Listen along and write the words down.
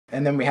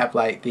And then we have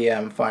like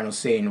the final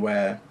scene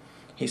where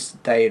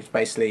Dave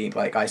basically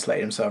like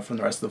isolated himself from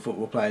the rest of the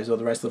football players, or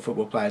the rest of the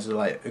football players are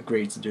like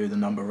agreed to do the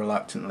number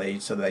reluctantly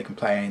so that they can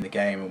play in the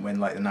game and win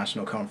like the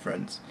national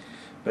conference.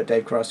 But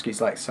Dave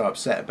Karofsky's like so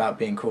upset about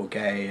being called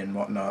gay and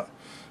whatnot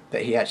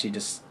that he actually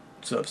just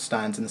sort of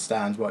stands in the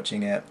stands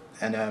watching it.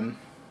 And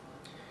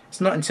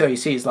it's not until he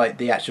sees like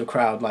the actual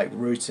crowd like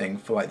rooting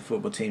for like the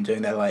football team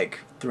doing their like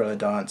Thriller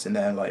dance in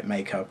their like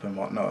makeup and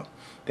whatnot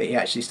that he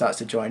actually starts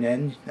to join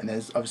in. And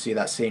there's obviously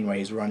that scene where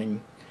he's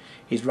running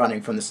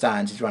from the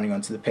stands, he's running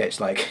onto the pitch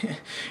like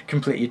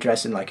completely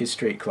dressed in like his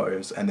street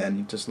clothes, and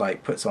then just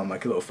like puts on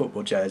like a little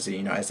football jersey.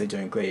 You know, as they do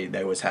in Glee,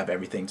 they always have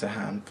everything to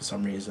hand for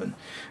some reason,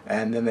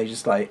 and then he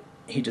just like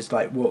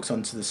walks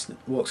onto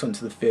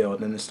the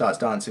field and then starts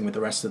dancing with the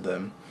rest of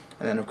them,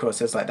 and then of course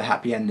there's like the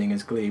happy ending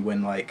as Glee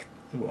when like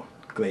well,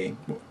 Glee.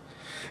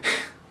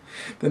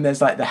 Then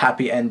there's like the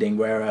happy ending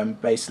where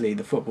basically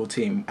the football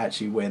team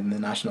actually win the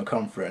national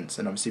conference,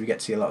 and obviously we get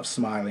to see a lot of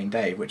smiling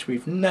Dave, which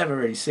we've never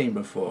really seen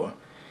before.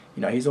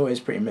 You know, he's always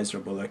pretty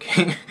miserable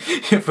looking,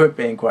 if we're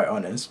being quite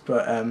honest.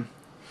 But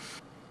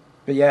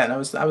yeah,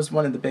 and that was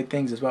one of the big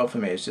things as well for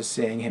me, is just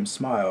seeing him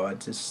smile.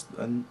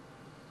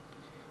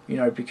 You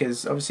know,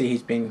 because obviously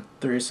he's been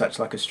through such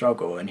like a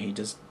struggle, and he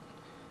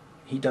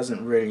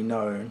doesn't really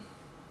know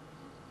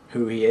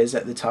who he is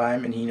at the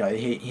time, and he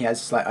has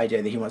this like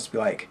idea that he wants to be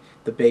like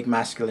the big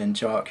masculine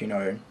jock, you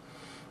know,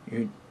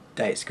 who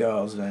dates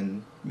girls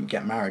and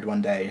get married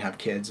one day and have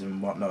kids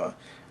and whatnot.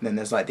 And then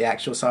there's like the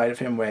actual side of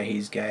him where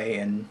he's gay,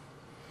 and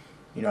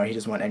you know he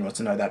doesn't want anyone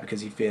to know that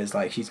because he fears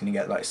like he's gonna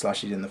get like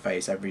slushied in the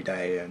face every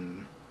day,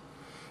 and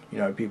you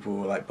know people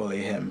will like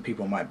bully him,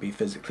 people might be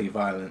physically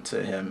violent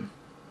to him,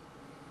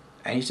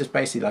 and he's just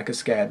basically like a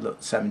scared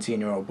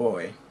 17-year-old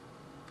boy.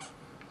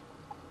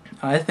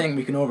 I think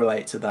we can all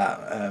relate to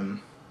that.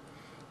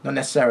 Not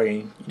necessarily,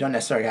 you don't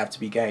necessarily have to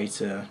be gay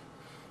to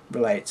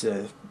relate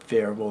to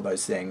fear of all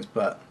those things,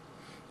 but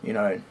you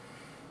know,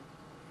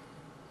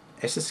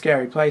 it's a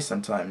scary place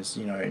sometimes.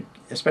 You know,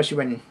 especially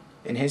when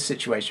in his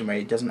situation where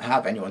he doesn't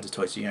have anyone to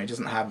talk to. You know, he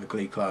doesn't have a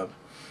Glee club,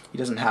 he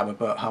doesn't have a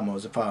Burt Hummel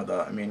as a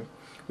father. I mean,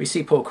 we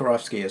see Paul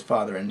Karofsky as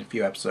father in a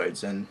few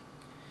episodes, and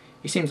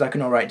he seems like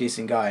an alright,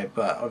 decent guy,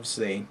 but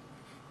obviously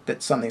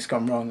that something's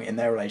gone wrong in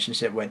their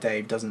relationship where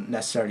Dave doesn't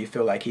necessarily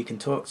feel like he can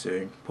talk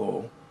to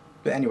Paul.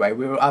 But anyway,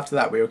 after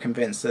that we were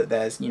convinced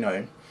that you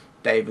know,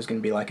 Dave was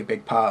going to be like a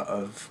big part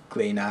of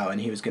Glee now,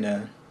 and he was going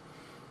to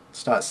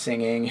start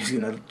singing, he was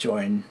going to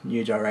join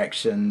New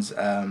Directions,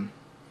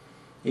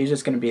 he was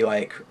just going to be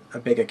like a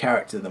bigger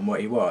character than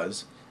what he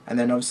was. And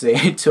then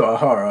obviously to our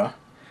horror,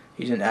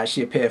 he didn't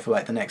actually appear for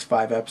like the next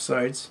 5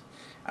 episodes.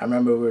 I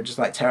remember we were just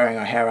like tearing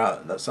our hair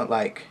out. That's not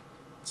like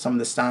some of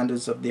the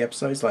standards of the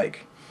episodes,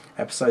 like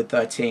episode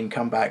 13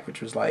 Comeback,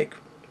 which was like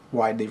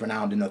widely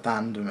renowned in the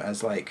fandom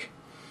as like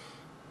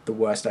the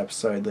worst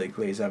episode that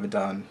Glee's ever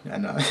done.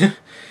 And I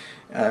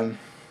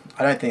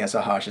don't think that's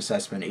a harsh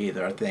assessment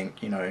either. I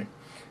think, you know,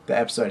 the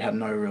episode had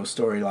no real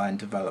storyline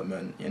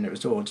development, and it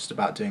was all just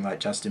about doing like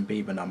Justin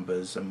Bieber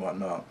numbers and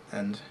whatnot.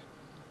 And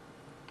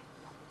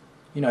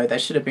you know, there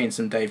should have been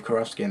some Dave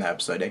Karofsky in that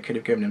episode. They could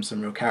have given him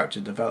some real character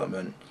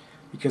development,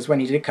 because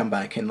when he did come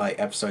back in like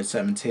episode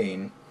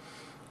 17,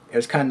 it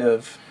was kind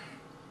of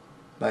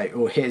like,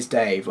 oh, here's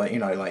Dave, like, you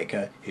know, like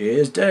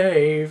here's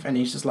Dave, and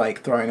he's just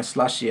like throwing a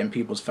slushie in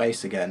people's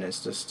face again.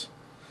 It's just,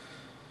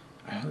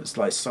 it's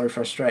like so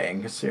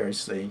frustrating.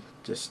 Seriously,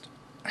 just.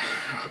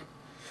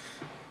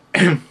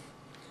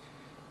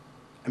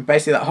 And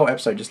basically that whole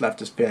episode just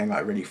left us feeling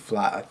like really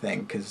flat, I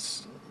think,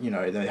 because you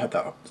know they had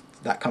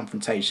that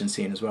confrontation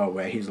scene as well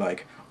where he's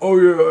like, oh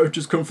yeah, I've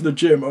just come from the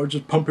gym, I was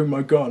just pumping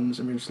my guns,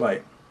 and we're just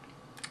like,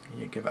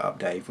 yeah, give it up,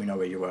 Dave, we know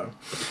where you were.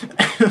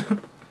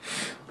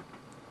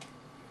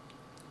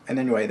 And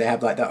anyway, they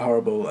have like that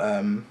horrible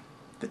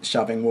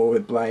shoving war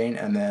with Blaine,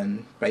 and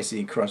then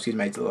basically Karofsky's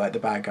made to look like the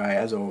bad guy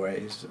as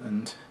always,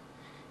 and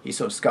he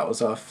sort of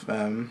scuttles off,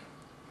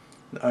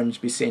 only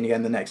to be seen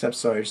again the next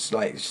episode, just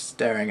like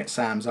staring at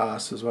Sam's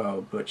ass as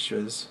well, which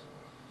was,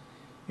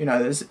 you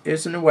know,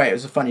 in a way it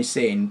was a funny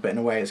scene, but in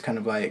a way it's kind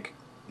of like,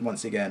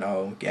 once again,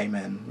 oh, gay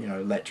men, you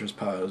know, lecherous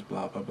pose,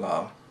 blah blah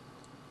blah.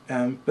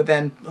 But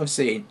then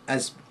obviously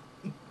as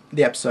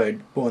the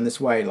episode Born This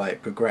Way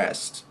like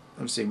progressed,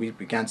 obviously we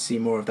began to see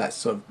more of that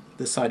sort of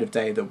the side of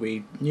Dave that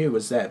we knew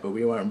was there but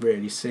we weren't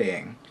really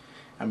seeing,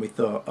 and we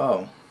thought,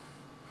 oh,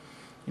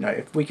 you know,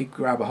 if we could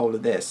grab a hold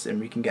of this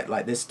and we can get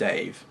like this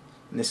Dave,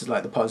 and this is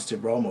like the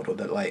positive role model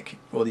that like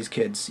all these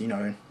kids, you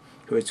know,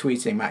 who are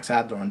tweeting Max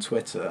Adler on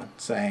Twitter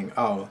saying,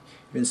 oh,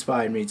 you've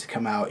inspired me to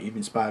come out, you've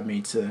inspired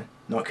me to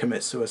not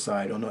commit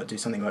suicide or not do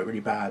something like really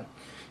bad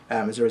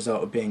as a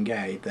result of being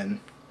gay,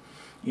 then,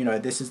 you know,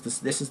 this is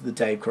the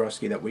Dave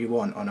Karofsky that we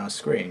want on our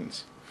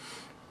screens.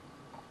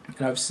 And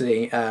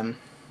obviously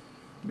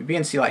we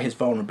begin to see like his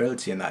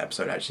vulnerability in that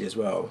episode actually as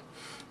well.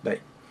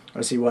 Like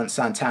obviously once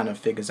Santana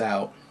figures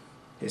out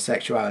his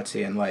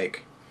sexuality and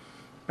like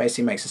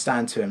basically makes a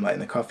stand to him like in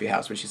the coffee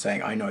house where she's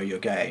saying, I know you're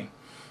gay,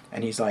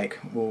 and he's like,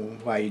 well,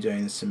 why are you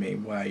doing this to me,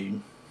 why are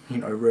you, you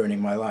know,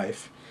 ruining my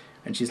life?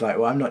 and she's like,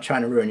 well, I'm not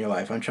trying to ruin your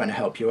life, I'm trying to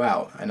help you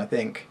out. And I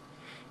think,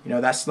 you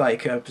know, that's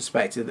like a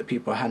perspective that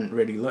people hadn't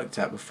really looked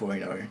at before.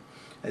 You know,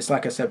 it's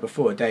like I said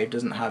before, Dave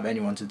doesn't have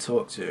anyone to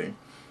talk to,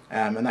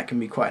 and that can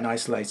be quite an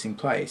isolating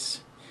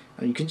place.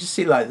 And you can just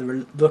see like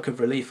the look of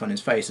relief on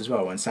his face as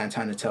well when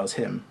Santana tells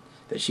him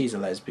that she's a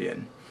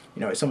lesbian.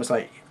 You know, it's almost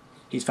like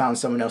he's found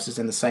someone else who's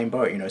in the same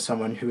boat. You know,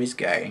 someone who is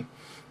gay,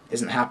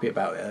 isn't happy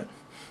about it.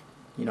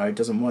 You know,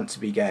 doesn't want to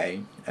be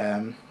gay,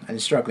 and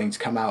is struggling to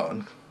come out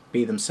and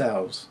be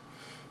themselves.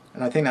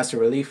 And I think that's a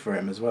relief for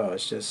him as well.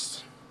 It's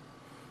just,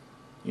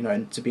 you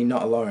know, to be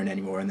not alone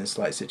anymore in this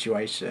like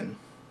situation.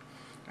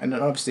 And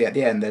then obviously at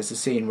the end there's a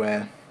scene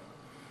where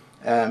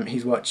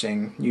he's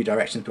watching New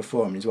Directions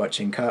perform. He's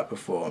watching Kurt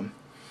perform,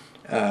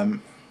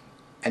 and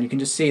you can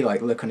just see like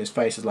the look on his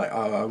face is like,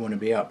 oh, I want to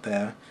be up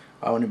there.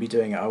 I want to be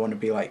doing it. I want to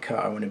be like Kurt.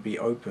 I want to be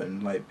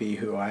open, like be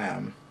who I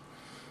am.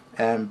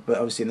 But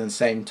obviously at the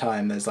same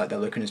time there's like that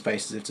look on his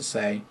face as if to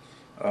say,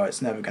 oh,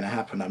 it's never going to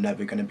happen. I'm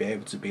never going to be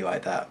able to be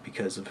like that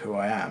because of who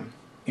I am.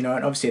 You know,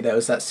 and obviously there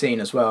was that scene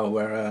as well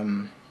where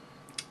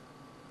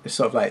it's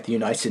sort of like the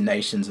United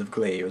Nations of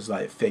Glee. It was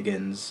like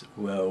Figgins,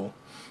 Will,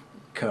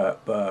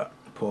 Kurt, Bert,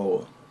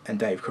 Paul, and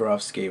Dave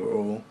Karofsky were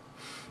all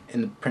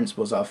in the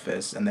principal's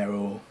office, and they're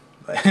all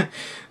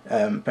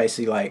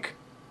basically like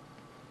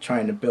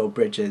trying to build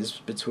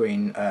bridges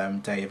between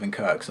Dave and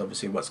Kurt, 'cause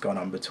obviously what's gone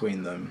on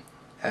between them.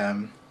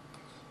 And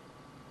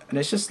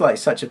it's just like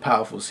such a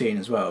powerful scene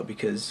as well,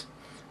 because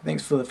I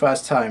think for the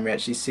first time we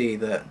actually see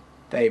that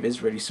Dave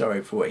is really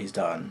sorry for what he's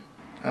done.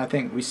 And I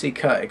think we see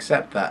Kurt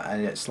accept that,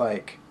 and it's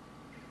like,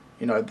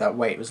 you know, that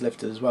weight was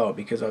lifted as well,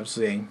 because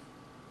obviously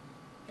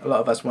a lot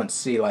of us want to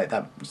see like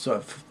that sort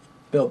of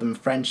build them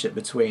friendship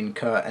between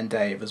Kurt and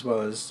Dave, as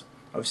well as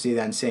obviously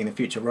then seeing the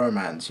future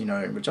romance, you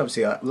know, which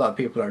obviously a lot of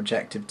people are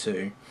objective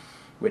to,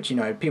 which, you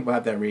know, people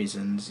have their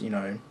reasons. You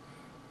know,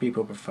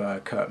 people prefer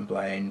Kurt and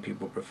Blaine,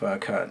 people prefer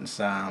Kurt and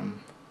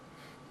Sam,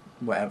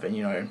 whatever,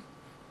 you know,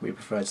 we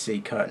prefer to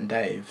see Kurt and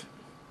Dave.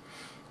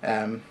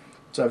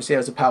 So obviously it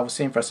was a powerful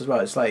scene for us as well.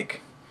 It's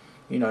like,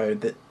 you know,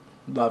 that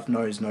love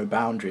knows no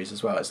boundaries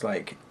as well. It's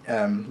like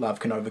love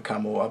can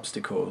overcome all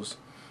obstacles,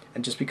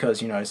 and just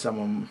because, you know,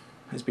 someone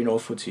has been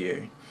awful to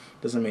you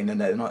doesn't mean that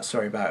they're not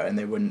sorry about it and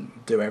they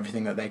wouldn't do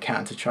everything that they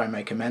can to try and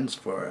make amends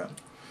for it.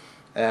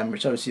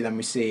 Which obviously then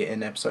we see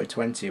in episode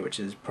 20,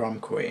 which is Prom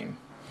Queen.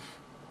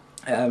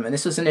 And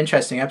this was an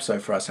interesting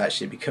episode for us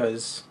actually,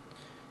 because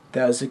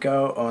there was a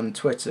girl on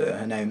Twitter,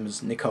 her name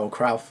was Nicole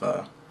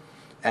Crowther,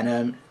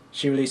 and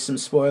she released some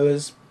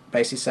spoilers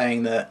basically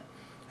saying that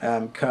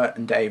Kurt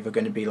and Dave are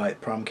going to be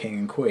like prom king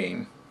and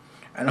queen.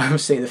 And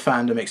obviously the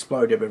fandom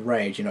exploded with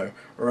rage, you know,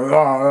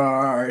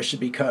 "Roar, it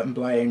should be Kurt and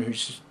Blaine who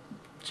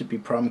should be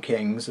prom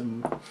kings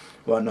and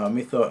whatnot." And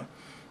we thought,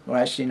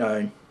 well, actually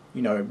no,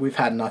 you know, we've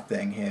had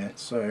nothing here,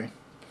 so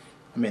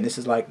I mean this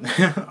is like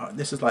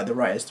this is like the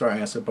writers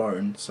throwing us a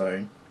bone.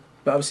 So,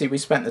 but obviously we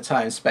spent the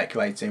time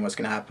speculating what's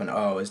going to happen.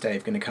 Oh, is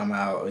Dave going to come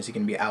out, or is he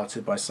going to be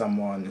outed by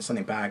someone? Is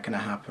something bad going to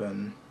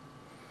happen?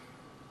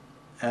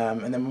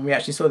 And then when we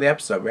actually saw the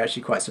episode, we were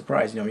actually quite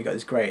surprised. You know, we got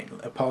this great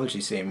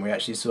apology scene. We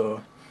actually saw,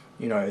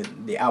 you know,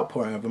 the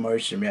outpouring of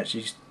emotion. We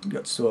actually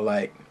got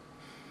to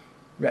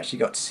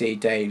see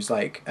Dave's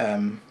like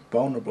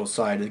vulnerable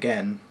side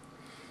again,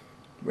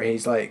 where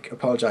he's like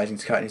apologizing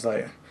to Kurt, and he's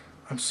like,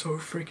 "I'm so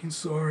freaking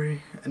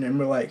sorry," and then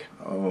we're like,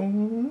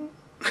 "Oh."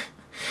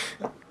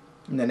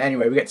 And then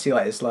anyway, we get to see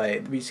like this,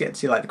 like we get to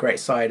see like the great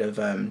side of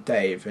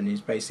Dave, and he's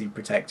basically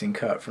protecting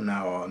Kurt from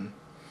now on,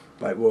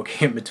 like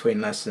walking in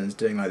between lessons,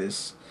 doing like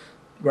this,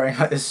 wearing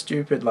like this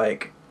stupid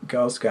like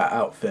Girl Scout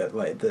outfit,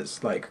 like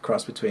that's like a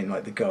cross between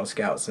like the Girl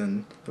Scouts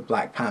and the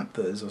Black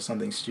Panthers or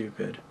something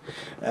stupid,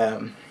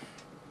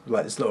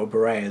 like this little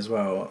beret as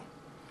well,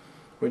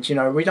 which, you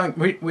know, we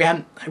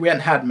hadn't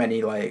had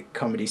many like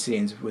comedy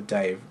scenes with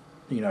Dave,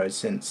 you know,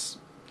 since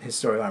his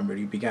storyline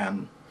really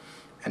began,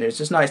 and it was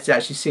just nice to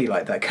actually see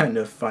like that kind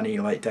of funny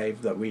like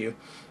Dave that we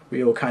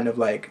all kind of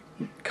liked,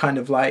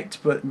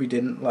 but we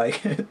didn't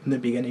like in the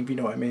beginning, if you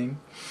know what I mean.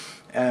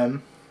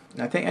 And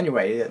I think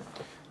anyway,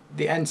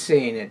 the end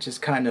scene, it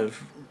just kind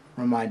of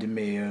reminded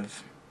me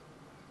of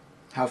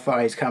how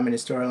far he's come in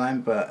his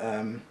storyline, but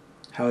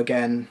how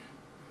again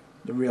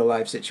the real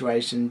life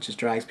situation just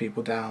drags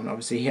people down.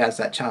 Obviously he has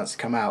that chance to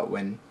come out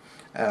when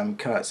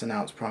Kurt's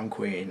announced prom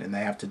queen and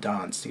they have to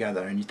dance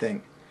together, and you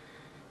think,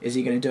 is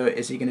he going to do it?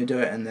 Is he going to do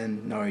it? And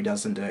then no, he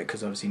doesn't do it,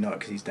 because obviously not,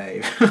 because he's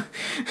Dave.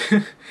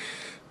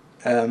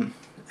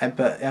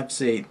 But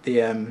obviously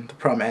the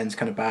prom ends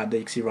kind of badly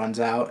because he runs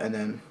out, and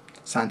then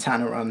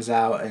Santana runs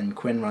out and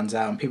Quinn runs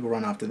out, and people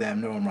run after them.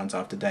 No one runs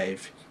after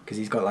Dave because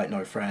he's got like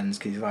no friends,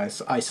 because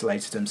he's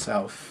isolated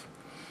himself.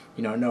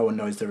 You know, no one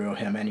knows the real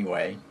him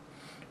anyway.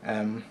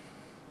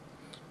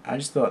 I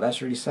just thought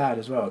that's really sad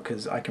as well,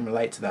 because I can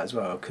relate to that as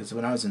well, because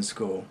when I was in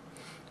school,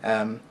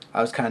 I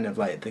was kind of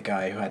like the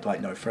guy who had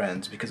like no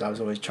friends, because I was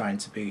always trying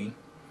to be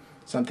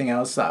something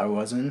else that I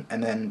wasn't,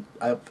 and then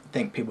I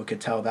think people could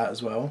tell that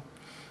as well.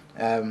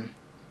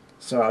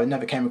 So I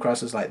never came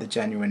across as like the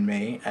genuine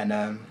me, and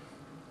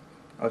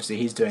obviously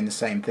he's doing the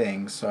same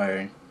thing,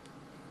 so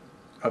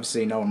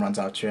obviously no one runs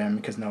after him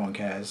because no one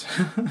cares.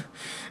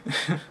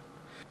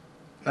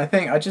 I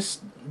think I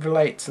just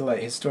relate to like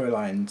his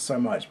storyline so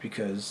much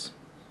because,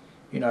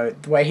 you know,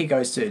 the way he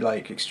goes to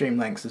like extreme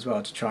lengths as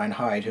well to try and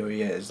hide who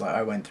he is. Like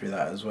I went through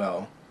that as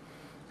well.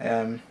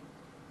 Um,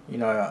 you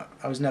know,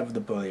 I was never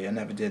the bully. I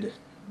never did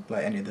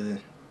like any of the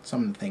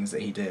some of the things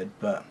that he did.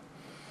 But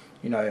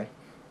you know,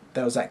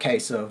 there was that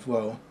case of,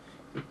 well,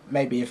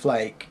 maybe if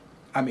like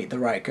I meet the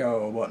right girl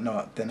or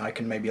whatnot, then I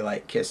can maybe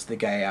like kiss the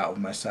gay out of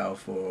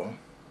myself, or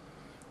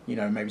you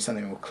know, maybe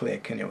something will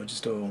click and it will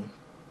just all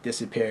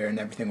disappear and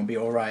everything will be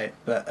all right.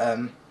 But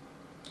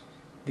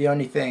the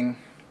only thing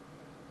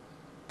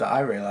that I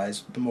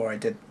realized the more I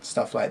did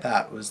stuff like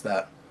that was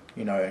that,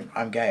 you know,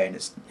 I'm gay and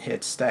it's here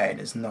to stay and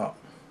it's not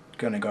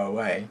going to go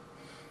away.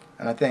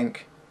 And I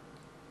think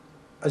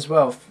as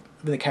well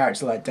with a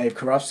character like Dave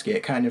Karofsky,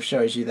 it kind of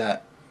shows you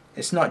that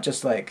it's not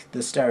just like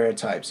the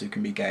stereotypes who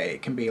can be gay.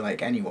 It can be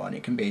like anyone.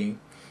 It can be,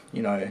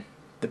 you know,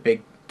 the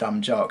big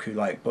dumb jock who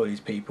like bullies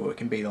people. It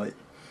can be like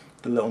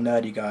the little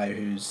nerdy guy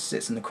who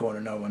sits in the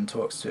corner no one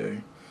talks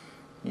to.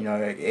 You know,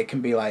 it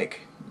can be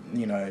like,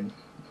 you know,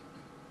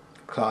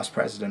 class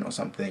president or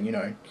something. You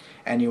know,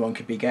 anyone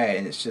could be gay,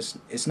 and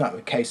it's not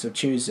a case of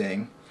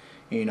choosing,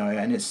 you know,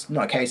 and it's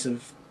not a case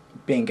of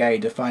being gay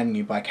defining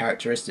you by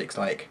characteristics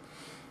like,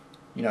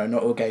 you know,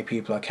 not all gay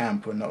people are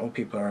camp, or not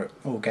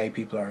all gay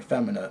people are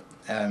effeminate,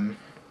 and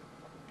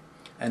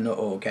not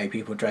all gay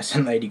people dress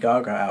in Lady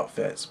Gaga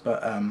outfits.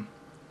 But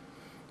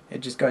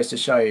it just goes to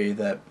show you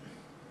that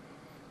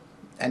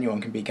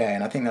anyone can be gay,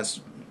 and I think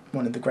that's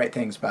one of the great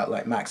things about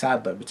like Max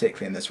Adler,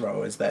 particularly in this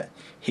role, is that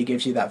he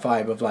gives you that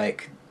vibe of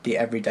like the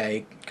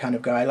everyday kind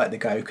of guy, like the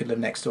guy who could live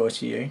next door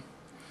to you.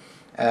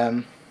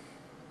 And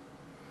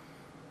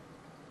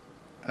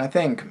I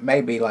think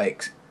maybe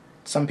like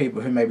some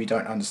people who maybe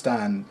don't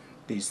understand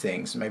these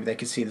things, maybe they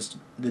could see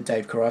the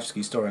Dave Karofsky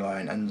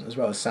storyline and as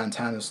well as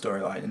Santana's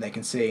storyline, and they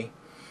can see,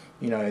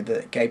 you know,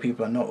 that gay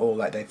people are not all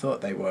like they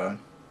thought they were.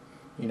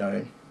 You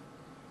know,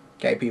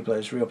 gay people are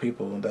just real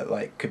people that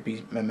like could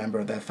be a member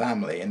of their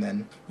family, and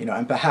then, you know,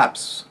 and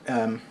perhaps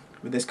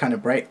with this kind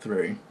of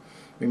breakthrough,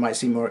 we might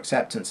see more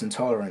acceptance and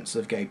tolerance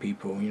of gay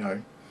people. You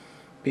know,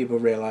 people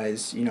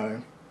realize, you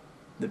know,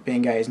 that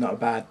being gay is not a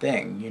bad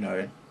thing. You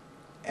know,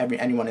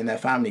 anyone in their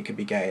family could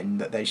be gay, and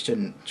that they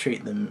shouldn't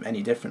treat them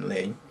any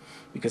differently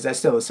because they're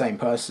still the same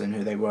person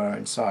who they were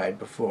inside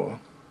before.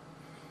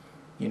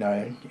 You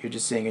know, you're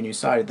just seeing a new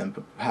side of them,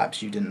 but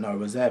perhaps you didn't know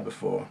was there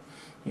before.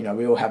 You know,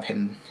 we all have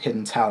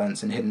hidden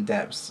talents and hidden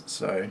depths,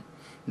 so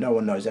no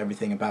one knows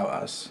everything about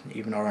us,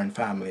 even our own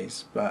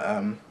families. But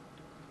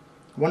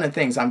one of the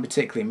things I'm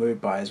particularly moved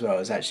by as well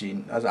is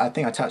actually, I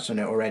think I touched on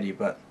it already,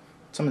 but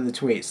some of the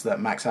tweets that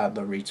Max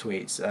Adler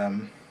retweets,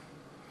 you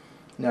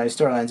know,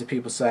 storylines of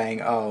people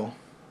saying, oh,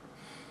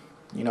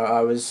 you know,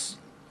 I was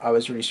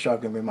really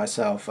struggling with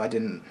myself. I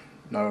didn't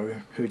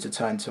know who to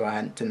turn to. I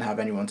didn't have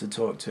anyone to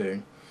talk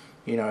to,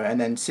 you know.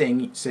 And then seeing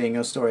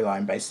your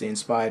storyline basically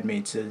inspired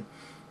me to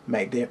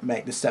make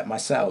the step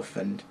myself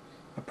and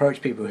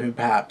approach people who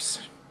perhaps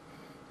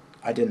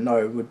I didn't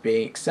know would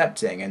be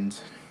accepting, and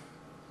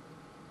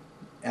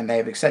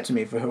they've accepted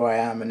me for who I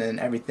am, and then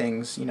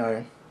everything's, you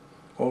know,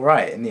 all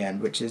right in the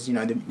end, which is, you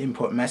know, the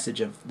important message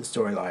of the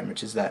storyline,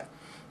 which is that,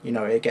 you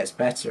know, it gets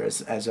better,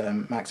 as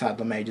Max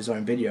Adler made his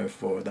own video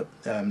for the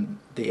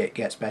It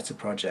Gets Better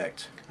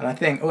project. And I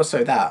think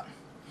also that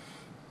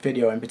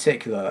video in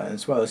particular,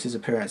 as well as his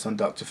appearance on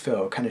Dr.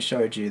 Phil, kind of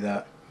showed you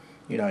that,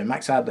 you know,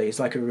 Max Adler is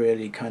like a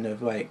really kind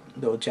of like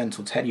little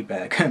gentle teddy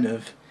bear kind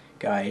of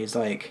guy. He's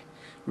like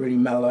really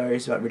mellow,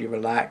 he's like really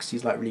relaxed,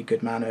 he's like really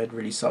good mannered,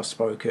 really soft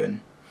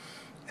spoken.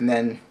 And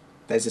then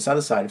there's this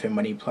other side of him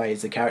when he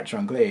plays the character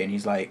on Glee, and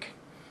he's like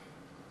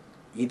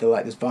either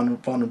like this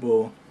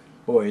vulnerable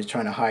boy who's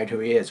trying to hide who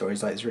he is, or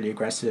he's like this really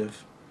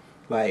aggressive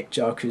like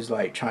jock who's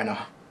like trying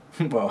to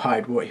well,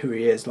 hide who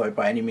he is, like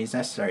by any means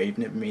necessary,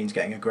 even if it means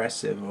getting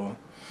aggressive or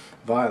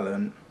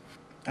violent.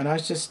 And I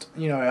was just,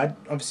 you know,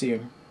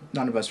 obviously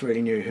none of us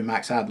really knew who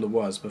Max Adler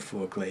was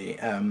before Glee,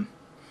 and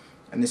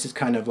this has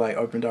kind of like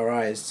opened our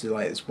eyes to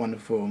like this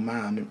wonderful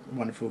man,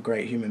 wonderful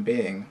great human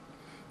being.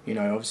 You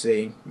know,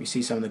 obviously we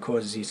see some of the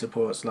causes he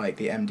supports, like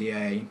the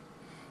MDA,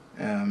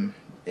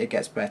 It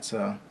Gets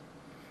Better,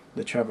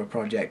 the Trevor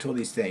Project, all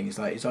these things.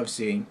 Like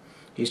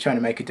he's trying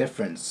to make a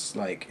difference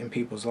like in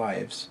people's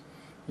lives.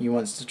 He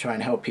wants to try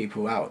and help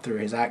people out through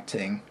his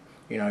acting,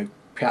 you know,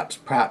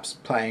 perhaps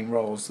playing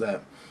roles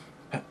that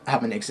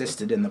haven't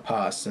existed in the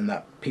past and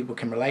that people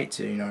can relate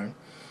to. You know,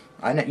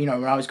 you know,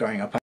 when I was growing up,